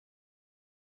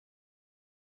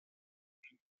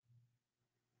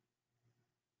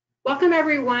Welcome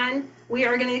everyone. We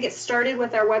are going to get started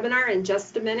with our webinar in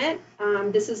just a minute.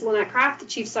 This is Lynette Kraft, the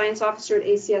Chief Science Officer at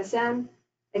ACSM.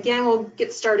 Again, we'll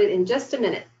get started in just a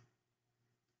minute.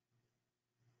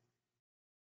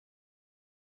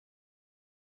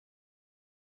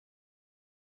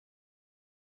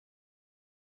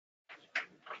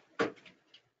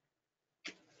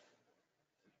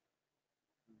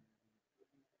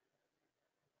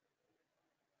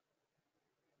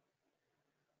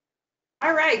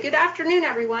 All right, good afternoon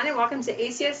everyone and welcome to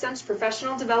ACSM's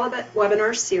Professional Development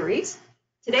Webinar Series.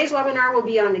 Today's webinar will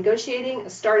be on negotiating a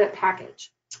startup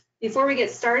package. Before we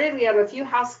get started, we have a few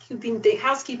housekeeping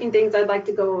things I'd like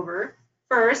to go over.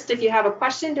 First, if you have a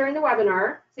question during the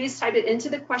webinar, please type it into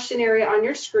the question area on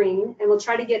your screen and we'll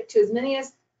try to get to as many of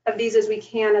these as we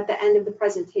can at the end of the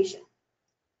presentation.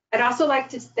 I'd also like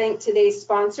to thank today's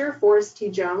sponsor, Forrest T.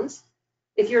 Jones.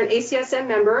 If you're an ACSM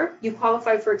member, you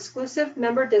qualify for exclusive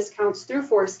member discounts through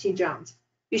Forrest T. Jones.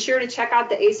 Be sure to check out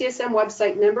the ACSM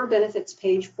website member benefits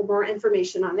page for more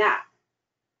information on that.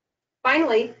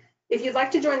 Finally, if you'd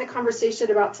like to join the conversation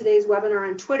about today's webinar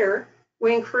on Twitter,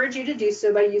 we encourage you to do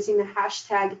so by using the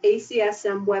hashtag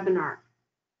ACSMwebinar.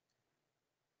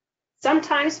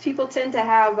 Sometimes people tend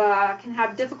to can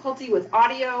have difficulty with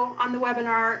audio on the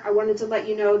webinar. I wanted to let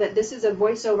you know that this is a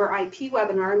voice over IP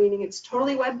webinar, meaning it's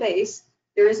totally web-based.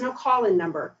 There is no call-in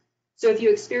number. So if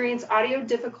you experience audio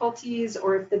difficulties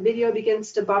or if the video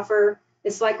begins to buffer,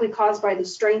 it's likely caused by the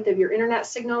strength of your internet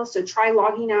signal. So try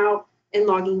logging out and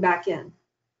logging back in.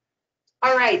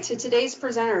 All right, to today's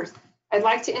presenters, I'd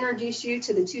like to introduce you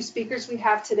to the two speakers we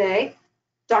have today,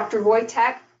 Dr.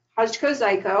 Wojtek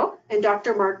Hajko and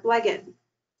Dr. Mark Blegan.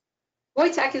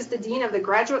 Wojtek is the Dean of the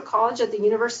Graduate College at the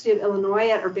University of Illinois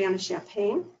at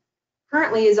Urbana-Champaign.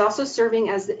 Currently, he is also serving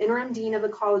as the Interim Dean of the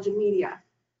College of Media.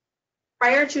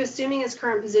 Prior to assuming his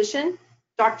current position,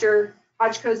 Dr.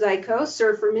 Hajko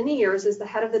served for many years as the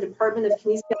head of the Department of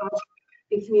Kinesiology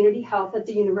and Community Health at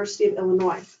the University of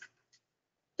Illinois.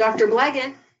 Dr.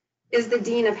 Blegan is the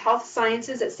Dean of Health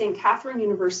Sciences at St. Catherine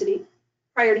University.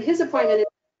 Prior to his appointment,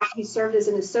 he served as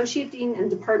an Associate Dean and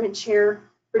Department Chair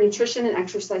for Nutrition and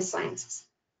Exercise Sciences.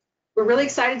 We're really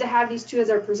excited to have these two as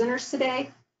our presenters today.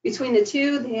 Between the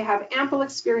two, they have ample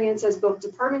experience as both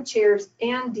department chairs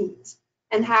and deans,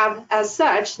 and have, as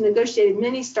such, negotiated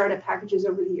many startup packages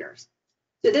over the years.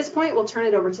 So at this point, we'll turn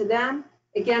it over to them.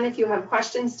 Again, if you have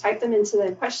questions, type them into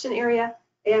the question area,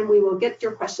 and we will get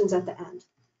your questions at the end.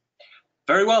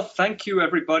 Very well, thank you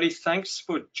everybody. Thanks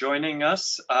for joining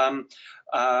us.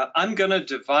 I'm going to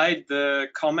divide the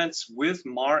comments with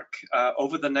Mark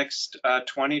over the next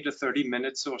 20 to 30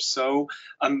 minutes or so.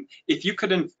 If you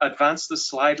could advance the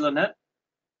slide, Lynette.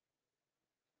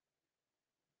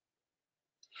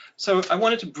 So I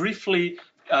wanted to briefly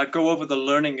go over the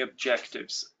learning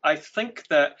objectives. I think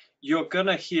that you're going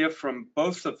to hear from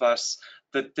both of us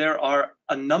that there are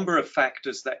a number of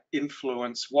factors that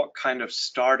influence what kind of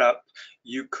startup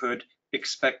you could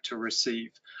expect to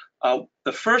receive.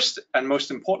 The first and most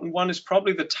important one is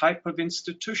probably the type of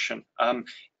institution.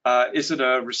 Is it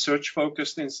a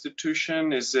research-focused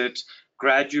institution? Is it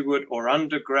graduate or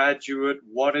undergraduate?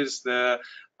 What is the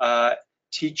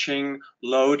teaching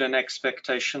load and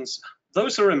expectations?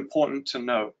 Those are important to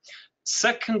know.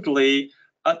 Secondly,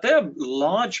 there are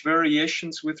large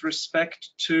variations with respect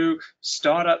to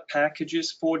startup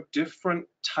packages for different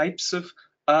types of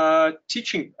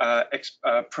teaching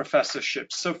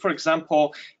professorships. So for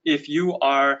example, if you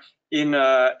are in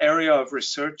an area of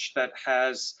research that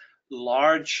has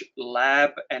large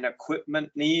lab and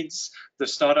equipment needs, the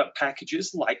startup package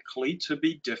is likely to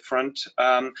be different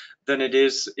than it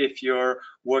is if you're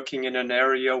working in an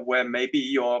area where maybe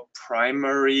your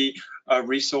primary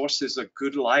resource is a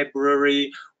good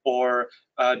library or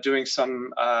doing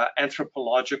some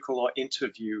anthropological or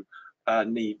interview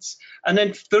needs. And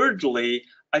then thirdly,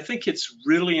 I think it's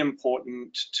really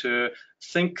important to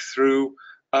think through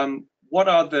what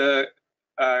are the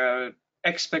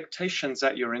expectations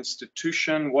at your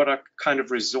institution, what kind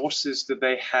of resources do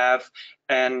they have,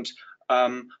 and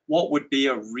what would be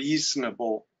a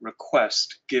reasonable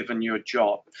request given your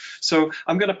job. So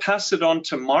I'm going to pass it on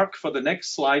to Mark for the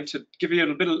next slide to give you a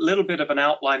little bit of an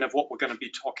outline of what we're going to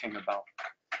be talking about.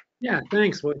 Yeah,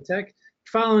 thanks, Wojtek.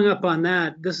 Following up on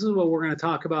that, this is what we're going to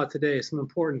talk about today, some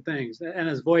important things. And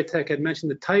as Wojtek had mentioned,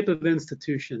 the type of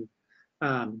institution.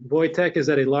 Wojtek is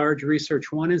at a large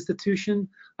Research One institution.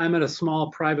 I'm at a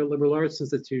small private liberal arts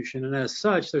institution, and as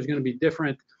such, there's going to be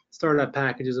different startup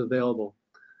packages available.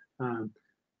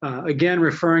 Again,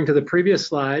 referring to the previous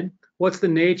slide, what's the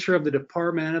nature of the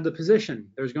department and of the position?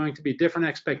 There's going to be different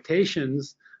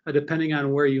expectations depending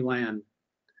on where you land.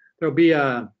 there'll be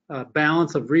a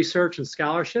balance of research and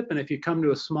scholarship. And if you come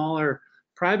to a smaller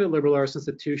private liberal arts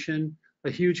institution, a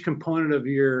huge component of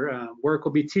your work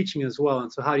will be teaching as well.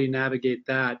 And so how do you navigate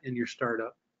that in your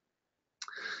startup?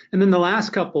 And then the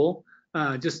last couple,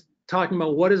 just talking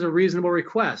about what is a reasonable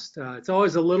request. It's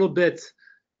always a little bit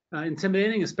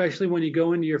intimidating, especially when you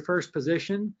go into your first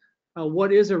position.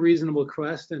 What is a reasonable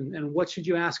request, and what should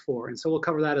you ask for? And so we'll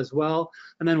cover that as well.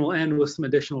 And then we'll end with some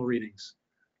additional readings.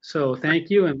 So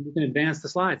thank you, and we can advance the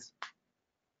slides.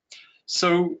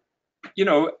 So, you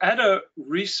know, at a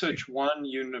Research One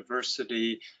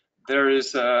university, there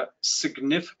is a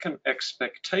significant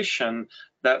expectation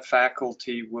that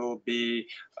faculty will be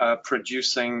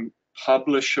producing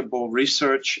publishable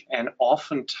research and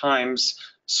oftentimes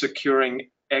securing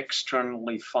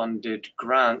externally funded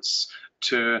grants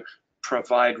to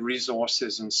provide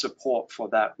resources and support for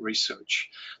that research.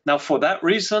 Now, for that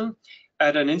reason,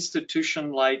 at an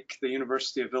institution like the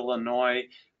University of Illinois,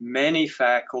 many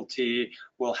faculty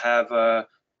will have a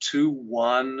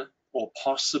 2-1 or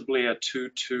possibly a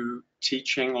 2-2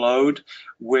 teaching load,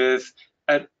 with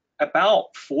at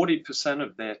about 40%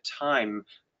 of their time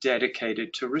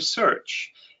dedicated to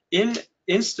research. In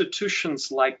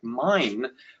institutions like mine,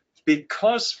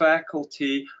 because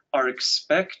faculty are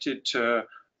expected to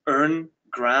earn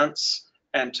grants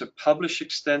and to publish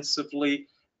extensively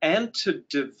and to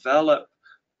develop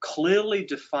clearly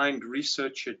defined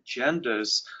research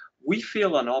agendas, we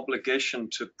feel an obligation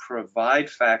to provide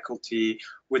faculty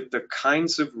with the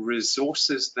kinds of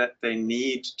resources that they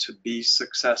need to be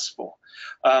successful.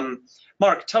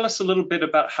 Mark, tell us a little bit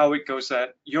about how it goes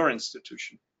at your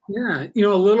institution. Yeah, you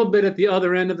know, a little bit at the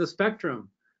other end of the spectrum.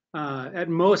 At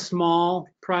most small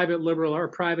private liberal or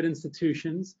private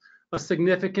institutions, a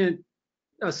significant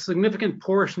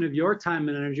portion of your time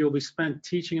and energy will be spent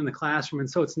teaching in the classroom. And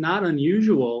so it's not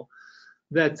unusual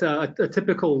that a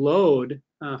typical load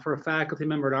for a faculty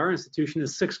member at our institution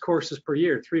is 6 courses per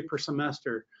year, 3 per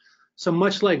semester. So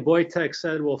much like Wojtek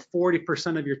said, well,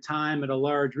 40% of your time at a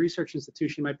large research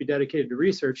institution might be dedicated to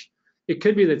research. It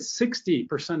could be that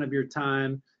 60% of your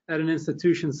time at an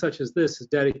institution such as this is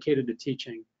dedicated to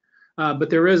teaching. But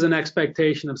there is an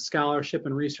expectation of scholarship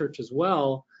and research as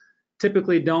well.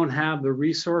 Typically don't have the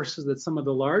resources that some of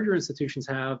the larger institutions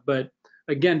have, but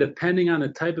again, depending on the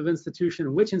type of institution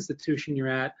and which institution you're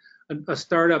at, a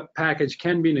startup package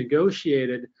can be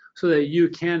negotiated so that you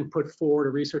can put forward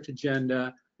a research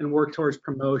agenda and work towards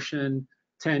promotion,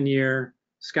 tenure,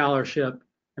 scholarship,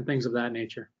 and things of that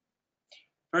nature.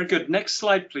 Very good. Next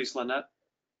slide, please, Lynette.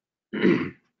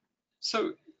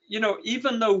 So, you know,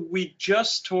 even though we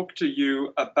just talked to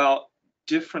you about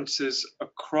differences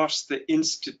across the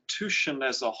institution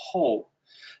as a whole,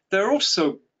 there are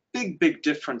also big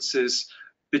differences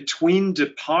between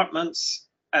departments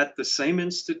at the same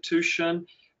institution,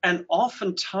 and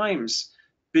oftentimes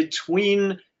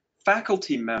between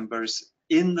faculty members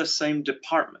in the same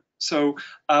department. So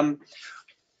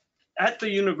at the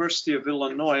University of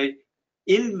Illinois,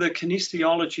 in the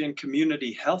kinesiology and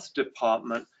community health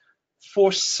department,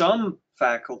 for some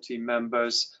faculty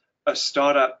members, a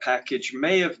startup package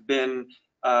may have been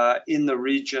in the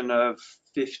region of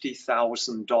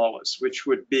 $50,000, which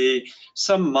would be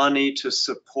some money to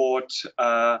support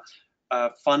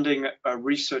funding a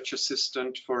research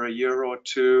assistant for a year or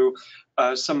two,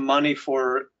 some money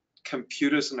for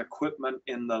computers and equipment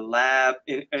in the lab,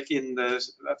 in the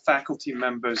faculty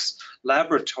members'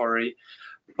 laboratory.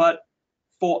 But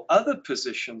for other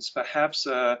positions, perhaps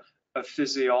a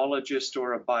physiologist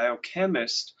or a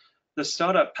biochemist, the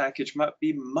startup package might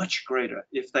be much greater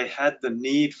if they had the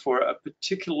need for a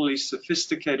particularly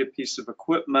sophisticated piece of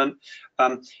equipment.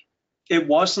 It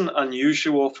wasn't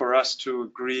unusual for us to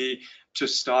agree to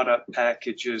startup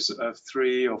packages of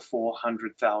 $300,000 or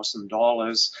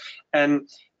 $400,000. And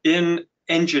in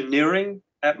engineering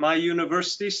at my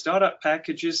university, startup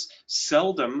packages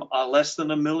seldom are less than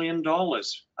 $1 million,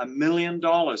 $1 million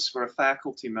for a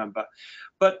faculty member.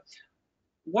 But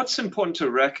what's important to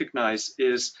recognize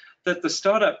is that the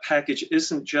startup package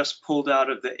isn't just pulled out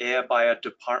of the air by a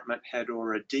department head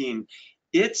or a dean.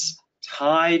 It's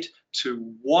tied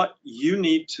to what you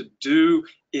need to do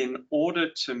in order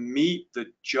to meet the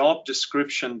job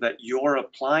description that you're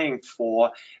applying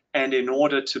for and in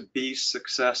order to be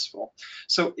successful.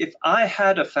 So if I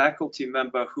had a faculty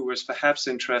member who was perhaps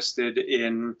interested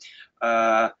in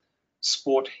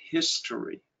sport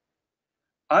history,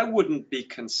 I wouldn't be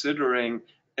considering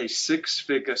a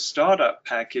 6-figure startup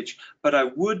package, but I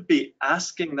would be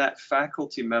asking that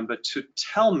faculty member to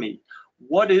tell me,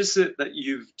 what is it that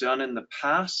you've done in the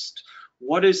past?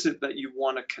 What is it that you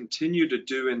want to continue to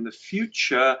do in the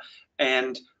future?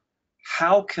 And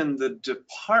how can the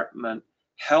department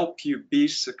help you be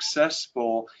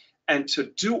successful, and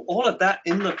to do all of that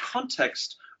in the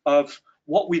context of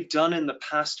what we've done in the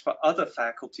past for other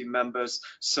faculty members,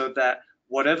 so that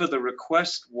whatever the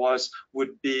request was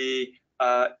would be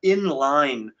in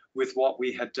line with what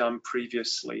we had done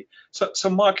previously. So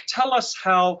Mark, tell us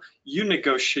how you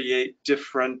negotiate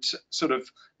different sort of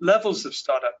levels of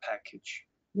startup package.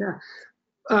 Yeah.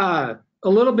 A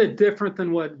little bit different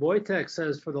than what Wojtek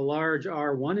says for the large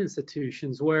R1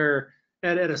 institutions, where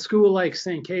at a school like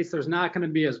St. Kate's, there's not going to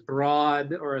be as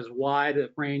broad or as wide a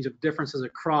range of differences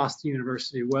across the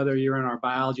university, whether you're in our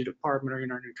biology department or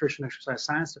in our nutrition exercise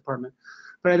science department.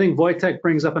 But I think Wojtek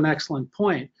brings up an excellent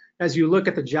point. As you look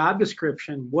at the job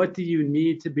description, what do you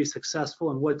need to be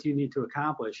successful and what do you need to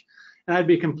accomplish? And I'd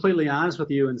be completely honest with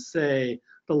you and say,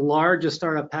 the largest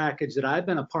startup package that I've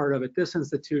been a part of at this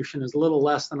institution is a little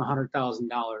less than $100,000.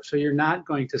 So you're not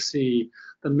going to see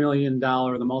the $1 million,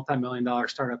 the multi-million-dollar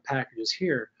startup packages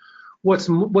here. What's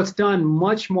done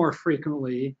much more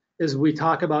frequently is we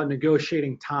talk about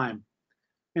negotiating time.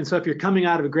 And so if you're coming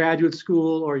out of a graduate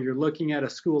school or you're looking at a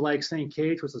school like St.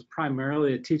 Kate's, which is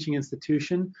primarily a teaching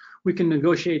institution, we can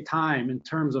negotiate time in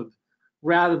terms of,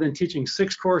 rather than teaching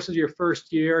 6 courses your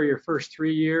first year or your first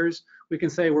 3 years, we can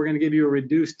say we're going to give you a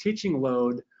reduced teaching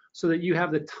load so that you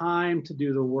have the time to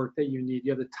do the work that you need.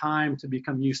 You have the time to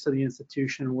become used to the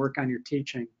institution and work on your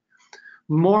teaching.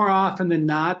 More often than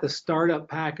not, the startup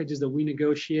packages that we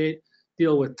negotiate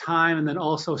deal with time and then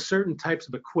also certain types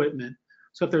of equipment.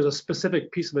 So if there's a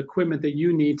specific piece of equipment that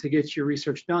you need to get your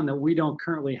research done that we don't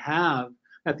currently have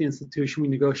at the institution, we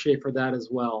negotiate for that as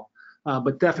well.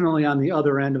 But definitely on the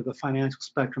other end of the financial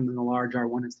spectrum than the large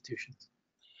R1 institutions.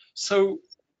 So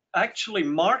actually,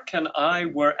 Mark and I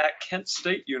were at Kent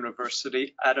State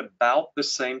University at about the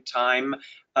same time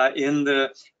in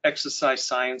the exercise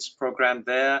science program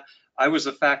there. I was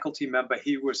a faculty member,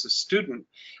 he was a student.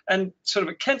 And sort of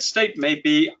at Kent State may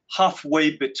be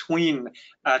halfway between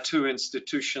our 2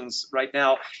 institutions right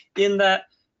now, in that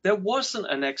there wasn't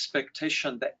an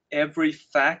expectation that every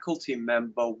faculty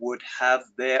member would have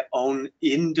their own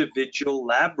individual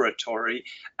laboratory.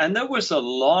 And there was a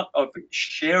lot of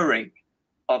sharing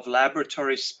of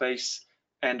laboratory space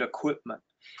and equipment.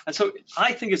 And so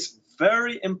I think it's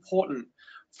very important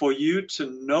for you to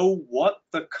know what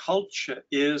the culture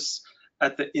is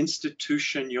at the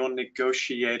institution you're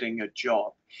negotiating a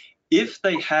job. If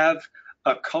they have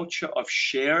a culture of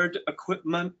shared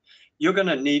equipment, you're going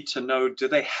to need to know, do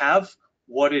they have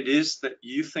what it is that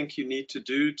you think you need to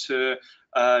do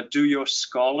your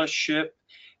scholarship?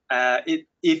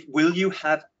 Will you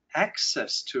have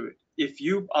access to it? If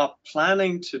you are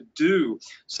planning to do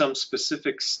some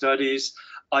specific studies,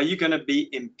 are you going to be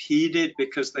impeded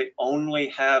because they only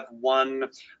have one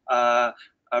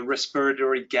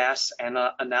respiratory gas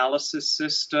analysis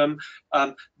system?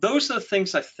 Those are the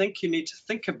things I think you need to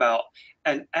think about.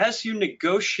 And as you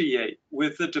negotiate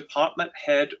with the department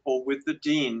head or with the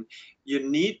dean, you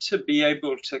need to be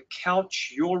able to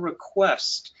couch your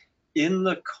request in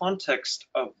the context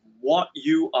of what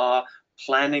you are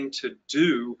planning to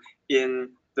do in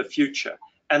the future.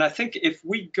 And I think if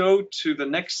we go to the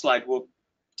next slide, we'll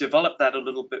develop that a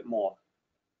little bit more.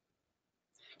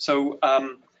 So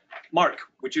Mark,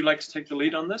 would you like to take the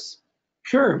lead on this?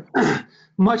 Sure.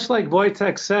 Much like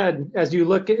Wojtek said, as you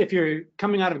look at, if you're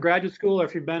coming out of graduate school or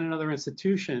if you've been in another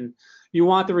institution, you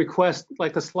want the request,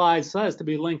 like the slide says, to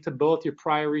be linked to both your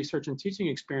prior research and teaching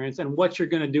experience and what you're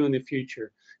going to do in the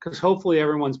future, because hopefully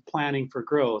everyone's planning for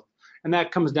growth. And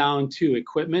that comes down to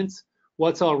equipment,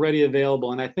 what's already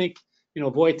available. And I think,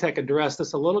 Wojtek addressed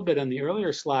this a little bit in the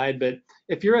earlier slide, but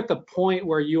if you're at the point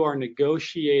where you are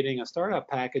negotiating a startup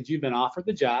package, you've been offered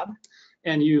the job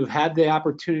and you've had the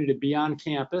opportunity to be on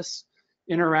campus,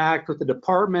 interact with the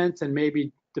department, and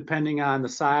maybe, depending on the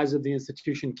size of the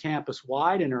institution,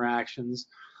 campus-wide interactions.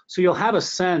 So you'll have a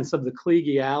sense of the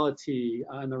collegiality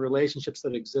and the relationships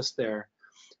that exist there.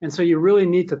 And so you really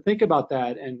need to think about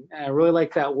that. And I really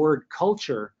like that word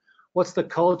culture. What's the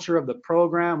culture of the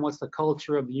program? What's the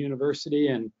culture of the university?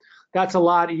 And that's a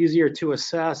lot easier to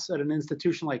assess at an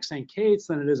institution like St. Kate's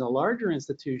than it is a larger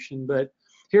institution. But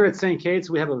here at St. Kate's,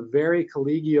 we have a very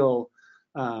collegial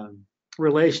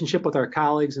relationship with our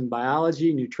colleagues in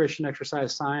biology, nutrition,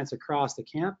 exercise science across the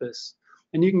campus.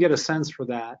 And you can get a sense for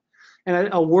that. And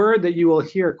a word that you will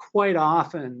hear quite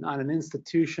often on an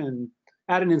institution,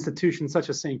 at an institution such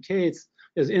as St. Kate's,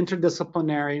 is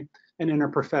interdisciplinary and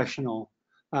interprofessional.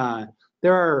 I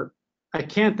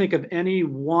can't think of any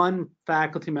one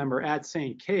faculty member at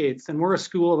St. Kate's, and we're a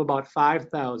school of about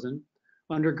 5,000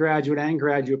 undergraduate and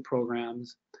graduate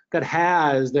programs, that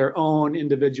has their own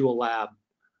individual lab.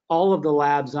 all of the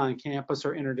labs on campus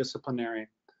are interdisciplinary.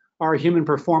 Our human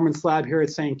performance lab here at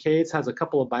St. Kate's has a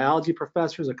couple of biology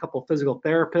professors, a couple of physical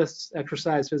therapists,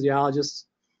 exercise physiologists,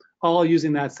 all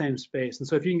using that same space. And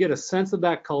so if you can get a sense of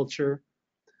that culture,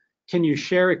 can you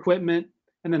share equipment,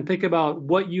 and then think about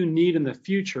what you need in the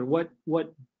future? What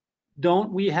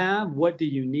don't we have? What do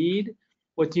you need?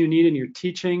 What do you need in your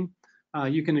teaching?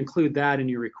 You can include that in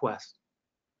your request.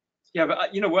 Yeah,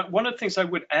 but you know what? One of the things I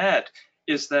would add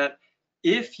is that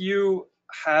if you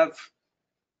have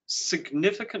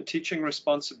significant teaching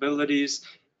responsibilities,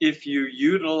 if you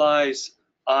utilize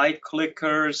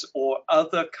iClickers or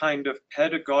other kind of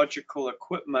pedagogical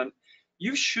equipment,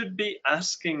 you should be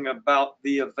asking about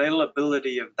the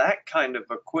availability of that kind of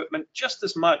equipment just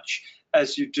as much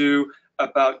as you do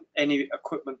about any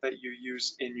equipment that you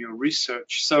use in your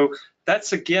research. So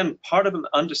that's, again, part of an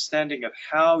understanding of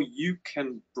how you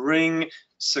can bring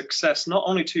success not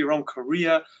only to your own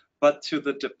career, but to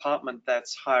the department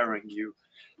that's hiring you.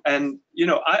 And, you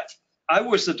know, I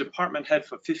was a department head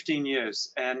for 15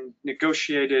 years and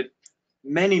negotiated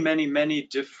many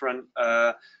different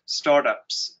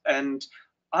startups. And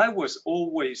I was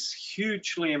always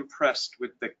hugely impressed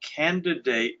with the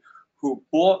candidate who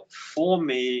bought for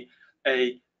me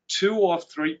a 2 or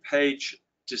 3 page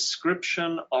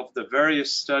description of the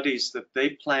various studies that they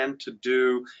plan to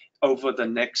do over the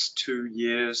next 2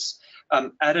 years.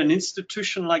 At an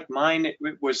institution like mine, it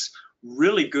was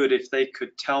really good if they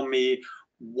could tell me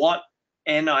what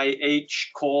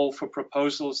NIH call for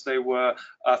proposals they were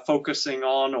focusing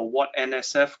on, or what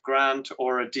NSF grant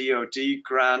or a DoD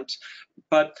grant,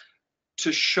 but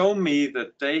to show me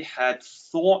that they had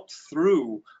thought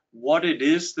through what it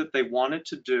is that they wanted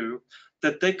to do,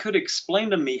 that they could explain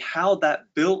to me how that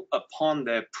built upon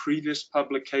their previous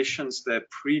publications, their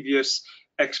previous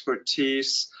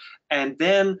expertise, and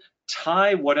then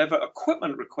tie whatever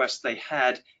equipment requests they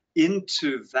had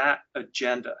into that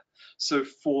agenda. So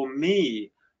for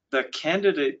me, the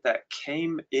candidate that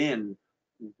came in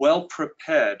well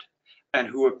prepared and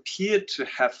who appeared to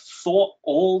have thought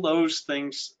all those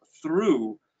things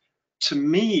through, to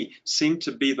me, seemed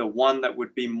to be the one that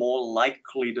would be more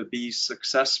likely to be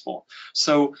successful.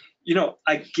 So, you know,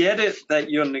 I get it that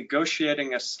you're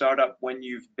negotiating a startup when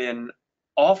you've been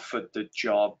offered the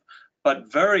job,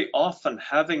 but very often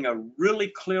having a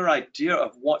really clear idea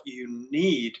of what you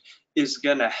need is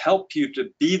going to help you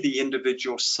to be the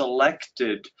individual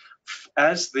selected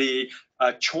as the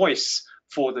choice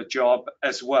for the job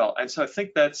as well. And so I think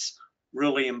that's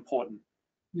really important.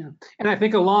 Yeah, and I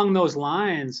think along those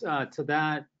lines,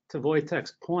 to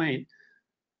Wojtek's point,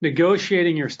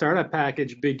 negotiating your startup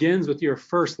package begins with your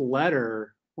first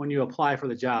letter when you apply for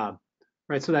the job,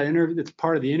 right? So that interview, it's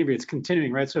part of the interview, it's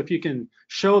continuing, right? So if you can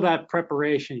show that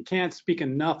preparation, you can't speak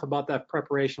enough about that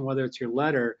preparation, whether it's your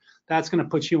letter, that's going to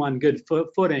put you on good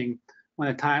footing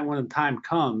when the time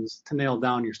comes to nail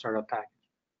down your startup package.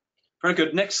 Very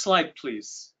good. Next slide,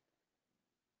 please.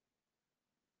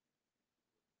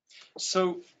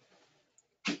 So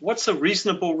what's a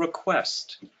reasonable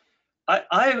request?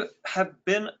 I have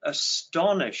been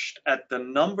astonished at the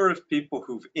number of people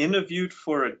who've interviewed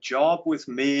for a job with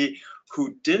me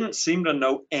who didn't seem to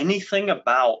know anything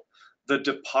about the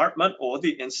department or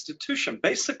the institution.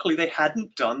 Basically, they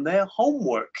hadn't done their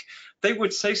homework. They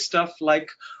would say stuff like,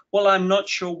 well, I'm not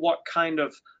sure what kind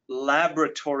of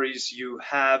laboratories you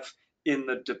have in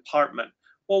the department.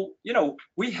 Well, you know,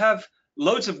 we have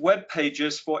loads of web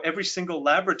pages for every single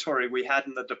laboratory we had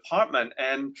in the department,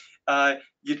 and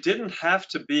you didn't have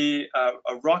to be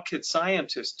a rocket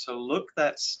scientist to look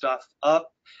that stuff up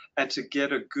and to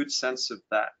get a good sense of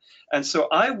that. And so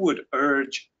I would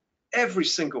urge every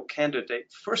single candidate,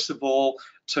 first of all,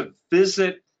 to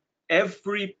visit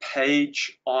every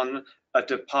page on a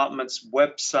department's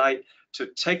website, to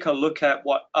take a look at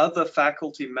what other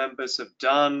faculty members have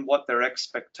done, what their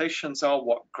expectations are,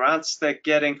 what grants they're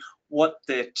getting, what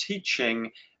they're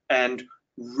teaching, and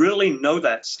really know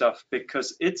that stuff,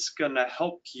 because it's going to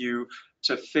help you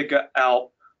to figure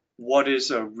out what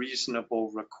is a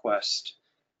reasonable request.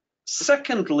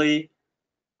 Secondly,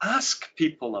 ask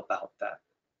people about that.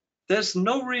 There's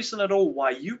no reason at all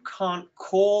why you can't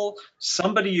call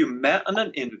somebody you met in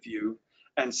an interview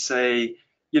and say,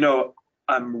 you know,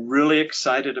 I'm really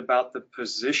excited about the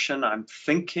position, I'm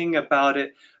thinking about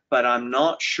it, but I'm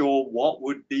not sure what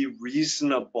would be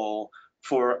reasonable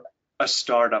for a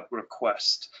startup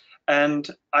request. And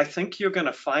I think you're going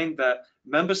to find that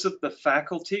members of the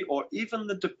faculty or even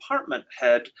the department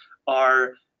head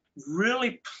are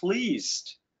really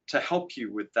pleased to help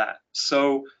you with that.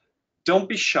 So don't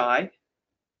be shy.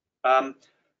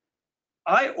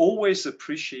 I always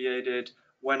appreciated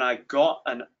when I got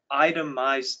an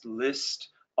itemized list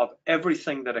of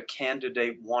everything that a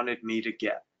candidate wanted me to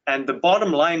get. And the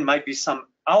bottom line might be some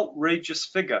outrageous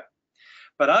figure,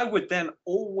 but I would then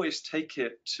always take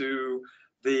it to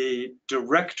the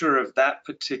director of that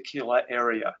particular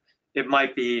area. It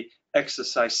might be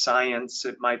exercise science,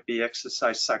 it might be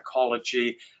exercise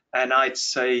psychology, and I'd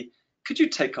say, could you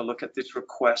take a look at this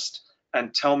request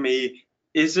and tell me,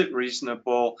 is it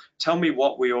reasonable? Tell me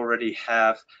what we already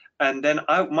have. And then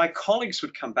my colleagues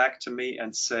would come back to me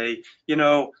and say, you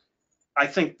know, I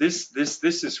think this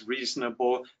is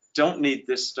reasonable. Don't need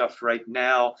this stuff right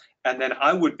now. And then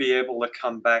I would be able to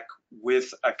come back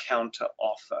with a counter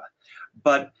offer.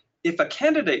 But if a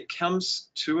candidate comes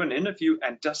to an interview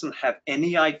and doesn't have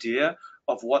any idea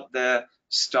of what their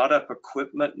startup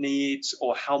equipment needs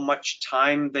or how much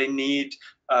time they need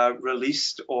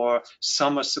released, or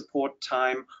summer support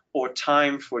time, or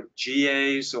time for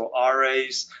GAs or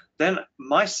RAs, then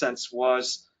my sense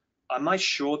was, am I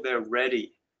sure they're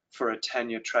ready for a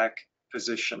tenure track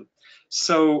position?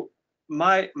 So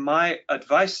my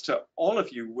advice to all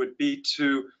of you would be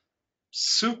to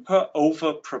super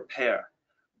over prepare,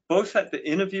 both at the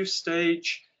interview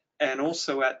stage and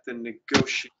also at the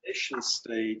negotiation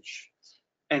stage.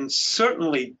 And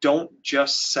certainly don't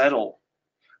just settle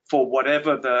for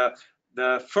whatever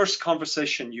the first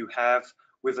conversation you have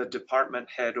with a department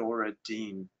head or a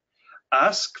dean.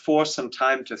 Ask for some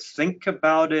time to think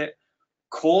about it,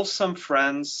 call some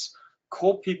friends,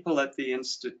 call people at the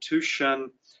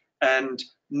institution, and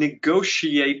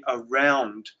negotiate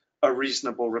around a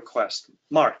reasonable request.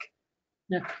 Mark.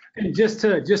 Yeah, and just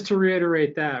to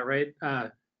reiterate that, right?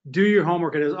 Do your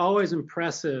homework. It is always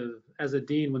impressive as a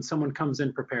dean when someone comes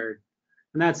in prepared,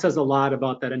 and that says a lot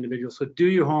about that individual. So do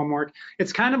your homework.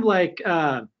 It's kind of like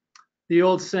the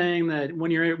old saying that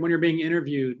when you're being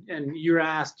interviewed and you're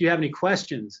asked, do you have any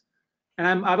questions?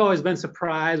 And I've always been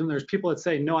surprised when there's people that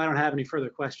say, no, I don't have any further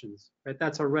questions, right?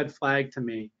 That's a red flag to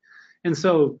me. And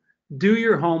so do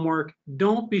your homework.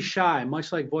 Don't be shy,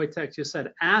 much like Wojtek just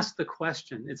said. Ask the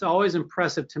question. It's always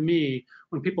impressive to me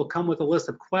when people come with a list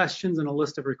of questions and a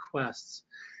list of requests.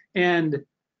 And,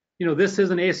 you know, this is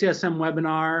an ACSM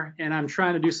webinar, and I'm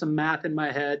trying to do some math in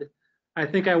my head. I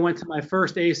think I went to my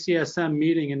first ACSM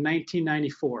meeting in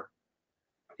 1994.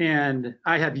 And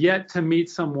I have yet to meet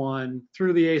someone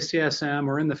through the ACSM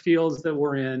or in the fields that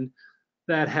we're in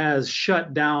that has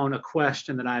shut down a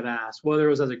question that I've asked, whether it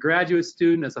was as a graduate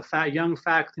student, as a young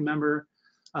faculty member.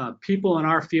 People in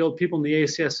our field, people in the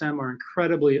ACSM are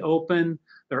incredibly open.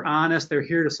 They're honest. They're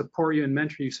here to support you and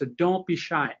mentor you. So don't be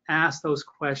shy. Ask those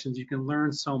questions. You can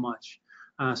learn so much.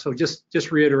 So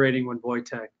just reiterating what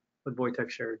Wojtek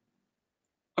shared.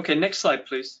 Okay, next slide,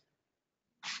 please.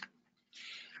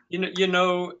 You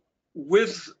know,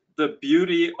 with the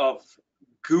beauty of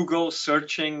Google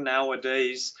searching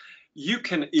nowadays, you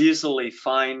can easily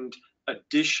find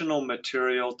additional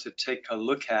material to take a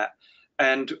look at.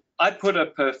 And I put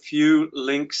up a few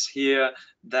links here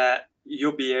that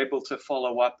you'll be able to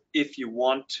follow up if you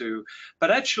want to.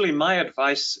 But actually, my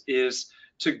advice is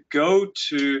to go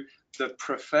to the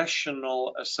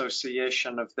professional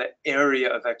association of the area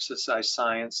of exercise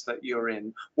science that you're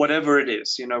in, whatever it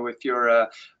is. You know, if you're a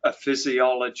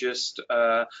physiologist,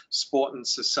 a sport and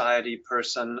society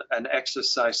person, an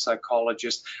exercise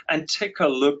psychologist, and take a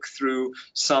look through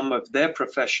some of their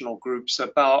professional groups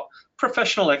about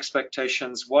professional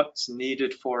expectations, what's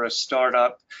needed for a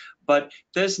startup. But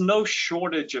there's no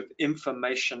shortage of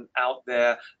information out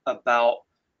there about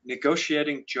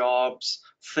negotiating jobs,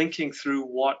 thinking through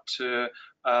what to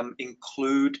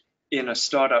include in a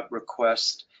startup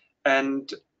request.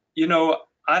 And, you know,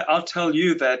 I'll tell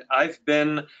you that I've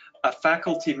been a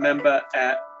faculty member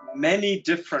at many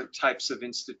different types of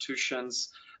institutions,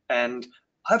 and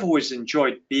I've always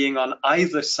enjoyed being on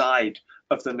either side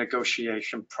of the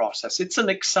negotiation process. It's an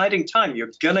exciting time.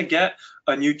 You're gonna get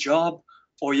a new job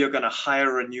or you're gonna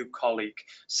hire a new colleague.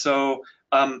 So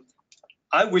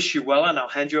I wish you well, and I'll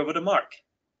hand you over to Mark.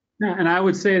 Yeah, and I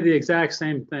would say the exact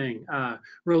same thing.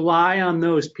 Rely on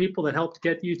those people that helped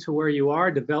get you to where you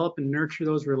are, develop and nurture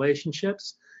those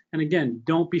relationships. And again,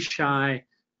 don't be shy.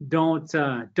 Don't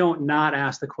not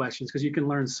ask the questions, because you can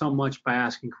learn so much by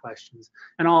asking questions.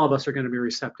 And all of us are going to be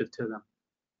receptive to them.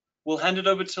 We'll hand it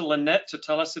over to Lynette to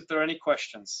tell us if there are any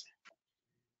questions.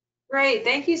 Great,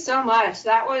 thank you so much.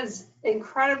 That was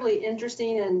incredibly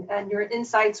interesting, and your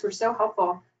insights were so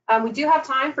helpful. We do have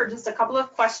time for just a couple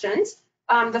of questions.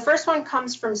 The first one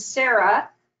comes from Sarah.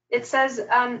 It says,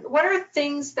 what are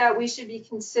things that we should be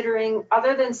considering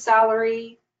other than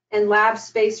salary and lab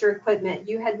space or equipment?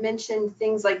 You had mentioned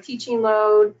things like teaching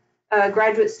load,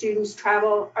 graduate students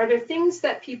travel. Are there things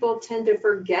that people tend to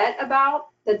forget about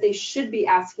that they should be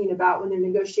asking about when they're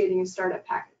negotiating a startup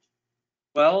package?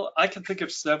 Well, I can think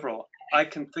of several. I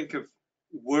can think of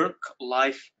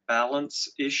work-life balance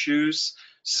issues.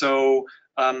 So,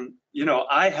 you know,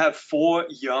 I have 4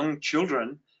 young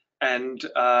children, and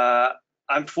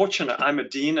I'm fortunate. I'm a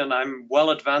dean and I'm well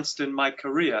advanced in my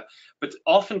career. But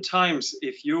oftentimes,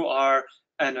 if you are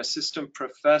an assistant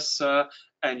professor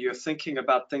and you're thinking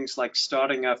about things like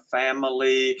starting a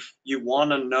family, you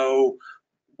want to know,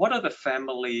 what are the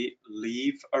family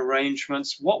leave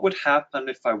arrangements? What would happen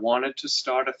if I wanted to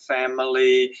start a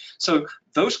family? So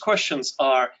those questions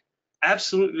are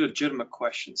absolutely legitimate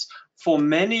questions. For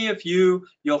many of you,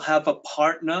 you'll have a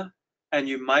partner and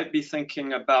you might be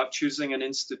thinking about choosing an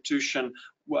institution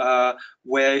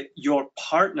where your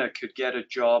partner could get a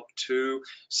job too.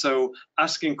 So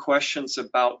asking questions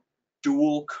about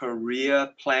dual career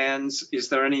plans. Is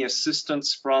there any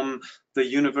assistance from the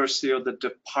university or the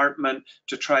department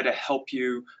to try to help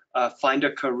you find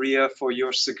a career for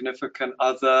your significant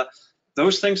other?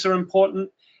 Those things are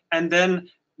important. And then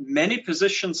many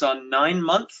positions are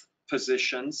 9-month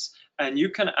positions, and you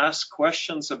can ask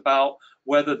questions about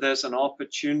whether there's an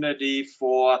opportunity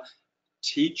for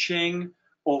teaching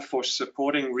or for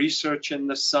supporting research in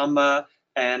the summer,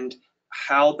 and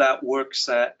how that works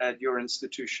at your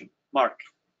institution. Mark.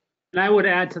 And I would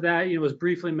add to that, it was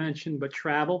briefly mentioned, but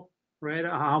travel, right?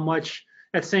 How much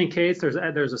at St. Kate's,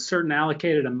 there's a certain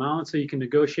allocated amount, so you can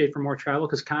negotiate for more travel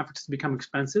because conferences become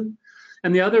expensive.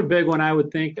 And the other big one I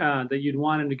would think that you'd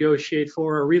want to negotiate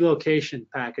for are relocation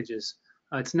packages.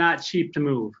 It's not cheap to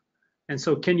move. And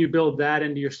so can you build that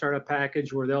into your startup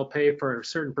package where they'll pay for a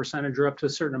certain percentage or up to a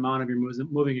certain amount of your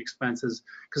moving expenses?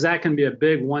 Because that can be a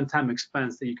big one-time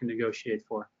expense that you can negotiate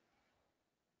for.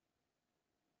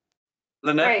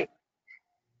 Lynette? Right.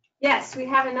 Yes, we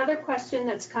have another question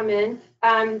that's come in.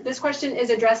 This question is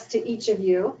addressed to each of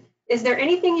you. Is there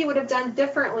anything you would have done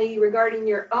differently regarding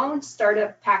your own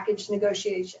startup package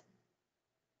negotiation?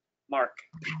 Mark.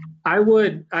 I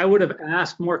would have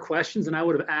asked more questions, and I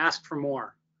would have asked for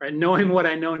more, right? Knowing what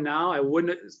I know now, I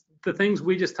wouldn't, the things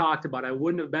we just talked about, I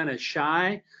wouldn't have been as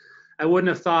shy. I wouldn't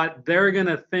have thought they're going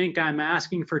to think I'm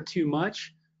asking for too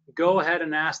much. Go ahead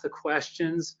and ask the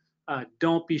questions.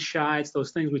 Don't be shy. It's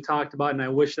those things we talked about, and I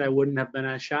wish that I wouldn't have been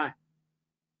as shy.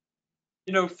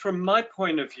 You know, from my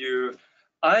point of view,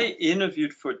 I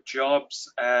interviewed for jobs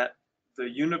at the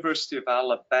University of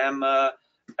Alabama,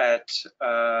 at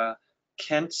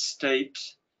Kent State,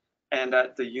 and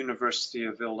at the University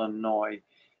of Illinois.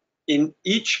 In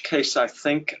each case, I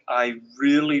think I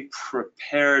really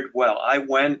prepared well. I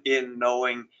went in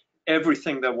knowing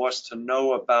everything there was to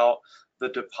know about the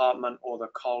department or the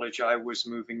college I was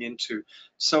moving into.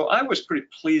 So I was pretty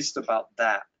pleased about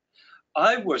that.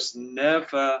 I was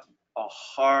never a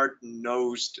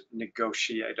hard-nosed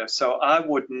negotiator, so I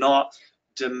would not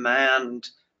demand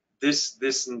this,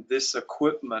 and this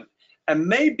equipment. And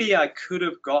maybe I could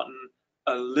have gotten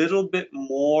a little bit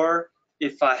more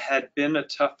if I had been a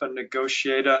tougher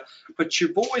negotiator, but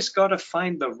you've always got to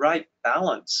find the right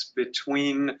balance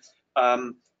between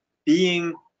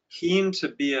being keen to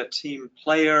be a team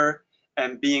player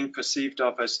and being perceived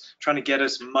of as trying to get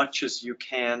as much as you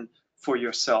can for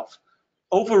yourself.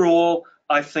 Overall,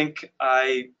 I think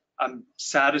I'm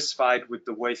satisfied with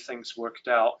the way things worked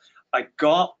out. I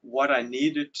got what I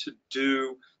needed to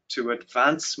do to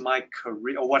advance my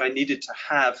career, or what I needed to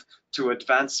have to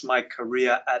advance my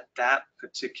career at that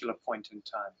particular point in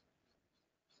time.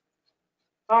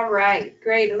 All right,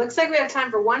 great. It looks like we have time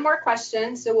for one more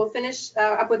question, so we'll finish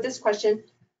up with this question.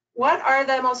 What are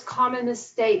the most common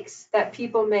mistakes that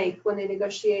people make when they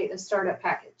negotiate a startup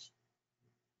package?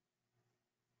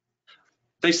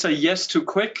 They say yes too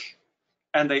quick,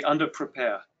 and they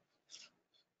under-prepare.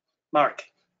 Mark.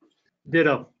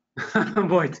 Ditto.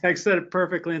 Boy, Tech said it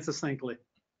perfectly and succinctly.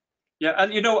 Yeah,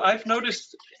 and you know, I've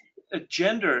noticed a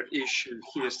gender issue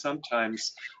here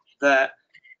sometimes, that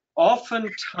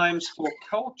oftentimes for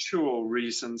cultural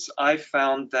reasons, I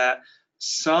found that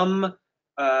some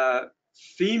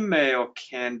female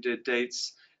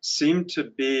candidates seem to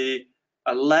be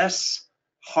less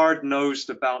hard-nosed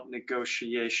about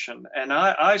negotiation. And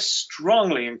I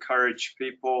strongly encourage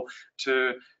people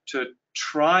to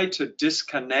try to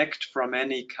disconnect from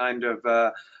any kind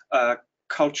of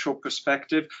cultural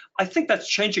perspective. I think that's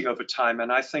changing over time,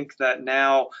 and I think that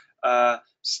now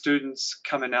students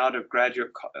coming out of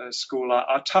graduate school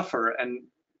are tougher and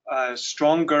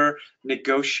stronger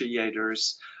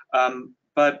negotiators.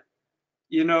 But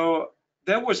you know,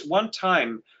 there was one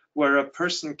time where a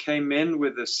person came in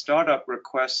with a startup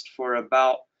request for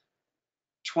about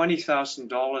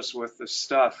 $20,000 worth of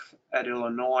stuff at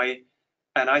Illinois,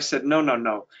 and I said,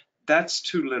 no, that's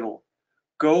too little.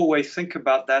 Go away, think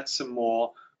about that some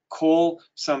more, call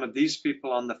some of these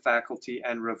people on the faculty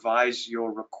and revise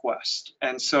your request.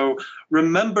 And so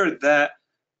remember that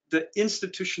the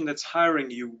institution that's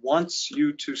hiring you wants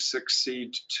you to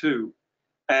succeed too.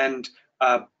 And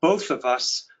both of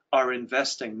us are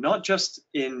investing not just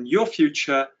in your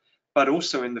future, but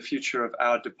also in the future of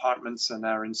our departments and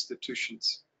our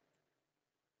institutions.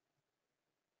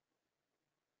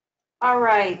 All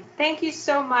right, thank you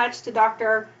so much to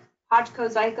Dr.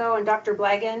 Hodgko-Zyko and Dr.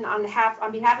 Blagan. On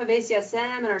behalf of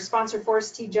ACSM and our sponsor,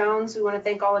 Forrest T. Jones, we want to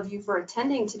thank all of you for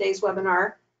attending today's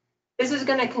webinar. This is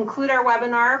going to conclude our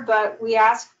webinar, but we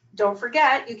ask, don't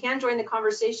forget, you can join the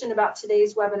conversation about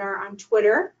today's webinar on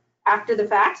Twitter after the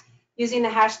fact using the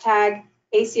hashtag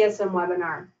ACSM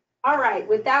webinar. All right,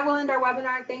 with that, we'll end our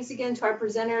webinar. Thanks again to our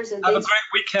presenters. And have a great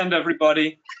weekend,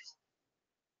 everybody.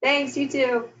 Thanks, you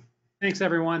too. Thanks,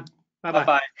 everyone. Bye-bye.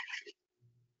 Bye-bye.